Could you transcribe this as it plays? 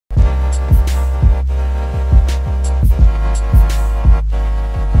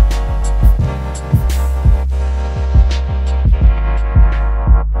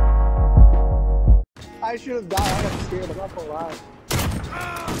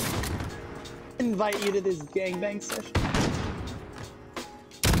invite you to this gangbang session.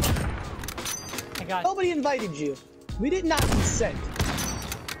 Nobody invited you. We did not consent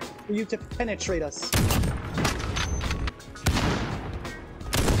for you to penetrate us.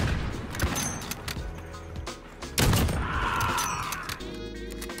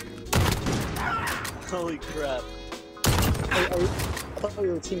 Holy crap. I thought we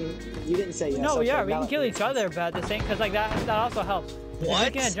were teaming. You didn't say yes. No, okay, yeah, we can kill each other, but at the same, cause like that also helps.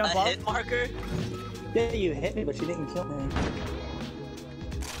 What? Can't jump a off. hit marker? Yeah, you hit me, but you didn't kill me.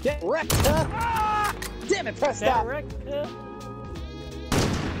 Get wrecked, huh? Ah! Damn it, Prescott! Get wrecked.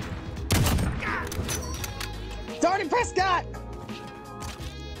 Darn it, Prescott!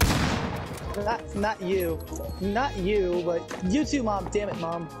 Not you. Not you, but you too, Mom. Damn it,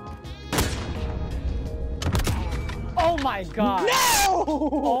 Mom. Oh my god! No!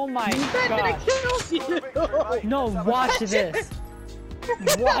 Oh my god! You. No, watch this.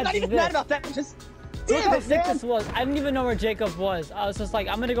 Watch I'm not even this. mad about that. Just Look damn how it, sick man. this was. I didn't even know where Jacob was. I was just like,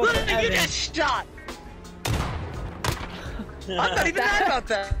 I'm gonna go for Look, you Evan. get shot! I'm not even mad about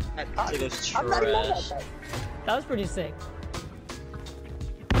that. It is trash. I'm not even mad about that. That was pretty sick.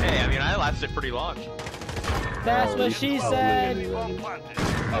 Hey, I mean, I lasted pretty long. That's what she said. I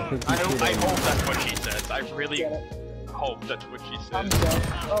hope that's what she says. I really hope that's what she I'm says. dead.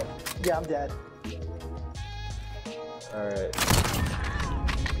 Oh, yeah, I'm dead. Alright.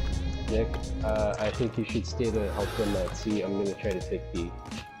 Nick, I think you should stay to help them at C. I'm gonna try to take B.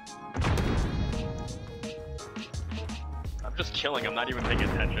 I'm just killing. I'm not even paying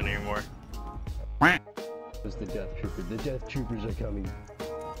attention anymore. There's the Death Trooper. The Death Troopers are coming.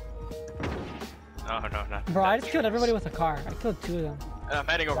 No, not. Bro, I just killed everybody with a car. I killed 2 of them. I'm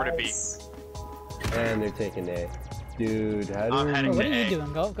heading over to B. And they're taking A. Dude, how do I'm we... heading What to are you A.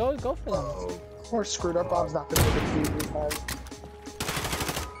 doing? Go for them. Oh. We're screwed up. Bob's not gonna make it to you.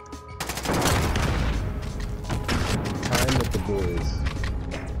 Time with the boys.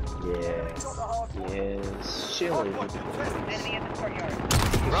 Yes. Yes. Chilling with the boys.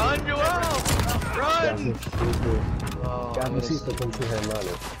 Run, Joel! Run! Cabecito con su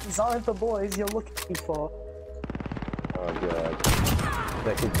hermano. These aren't the boys you're looking for. Oh god.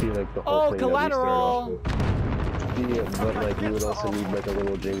 That could be like the whole Oh, thing collateral! that we started off with. Yeah, but like you would also need like a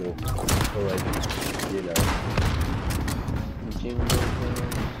little jingle. Or like, you know.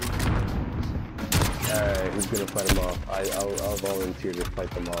 Alright, who's gonna fight them off? I'll volunteer to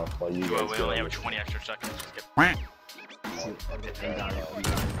fight them off while you guys We go. only have 20 extra seconds. Just get... You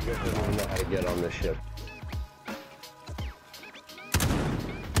definitely know how to get on this ship.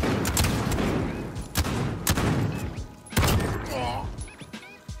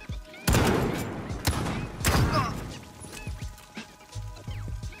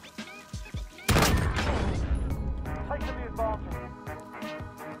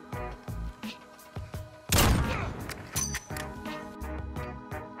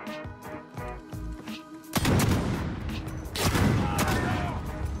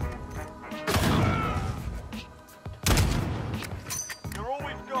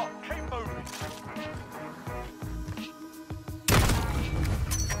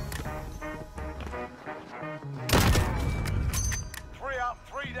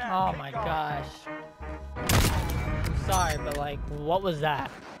 Oh my gosh. I'm sorry, but like, what was that?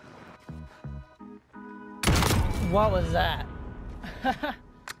 What was that?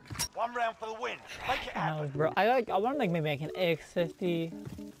 One round for the win. Make it happen. No, bro. I want to like maybe make an X50.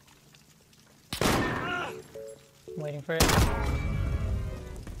 I'm waiting for it.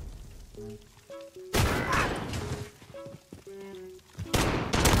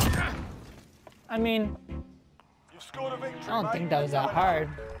 I mean, You've scored a victory, I don't mate. think that was that hard.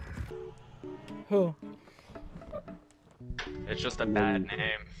 Who? It's just a bad name.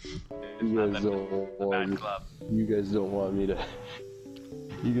 It's You not guys that don't a bad want. club. You guys don't want me to.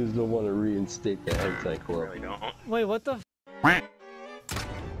 You guys don't want to reinstate the anti-club. Really don't. Wait, what the?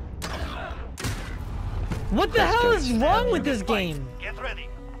 What the hell is wrong with this game? Get ready.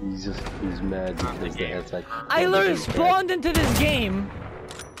 He's mad because the anti-club. I literally spawned into this game,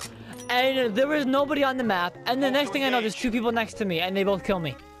 and there was nobody on the map, and the next thing I know, there's 2 people next to me, and they both kill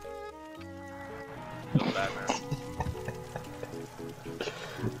me. Feel bad, man.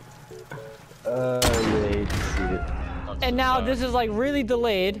 I hate to see it. And now this is like really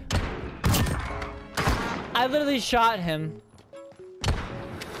delayed. I literally shot him.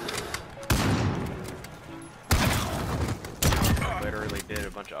 Literally did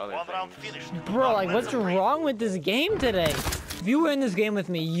a bunch of other One round things. finished. Bro, like what's wrong with this game today? If you were in this game with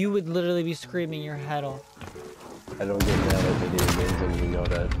me, you would literally be screaming your head off. I don't get mad at video games, and you know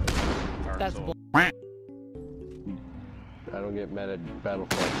that. That's bull. I don't don't get mad at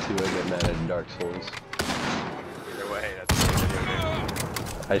Battlefront 2, I get mad at Dark Souls. Either way, that's the video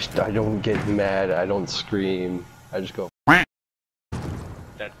game. I don't get mad, I don't scream, I just go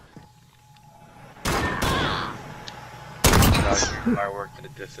That fireworks in the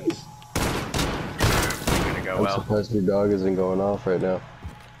distance. Gonna go I'm well. surprised your dog isn't going off right now.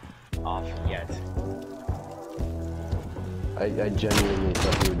 Off yet. I genuinely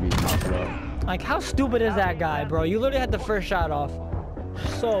thought he would be popping off. Like, how stupid is that guy, bro? You literally had the first shot off.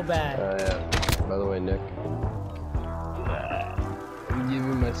 So bad. Yeah. By the way, Nick. I'm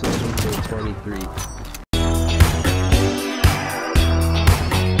giving my social for 23.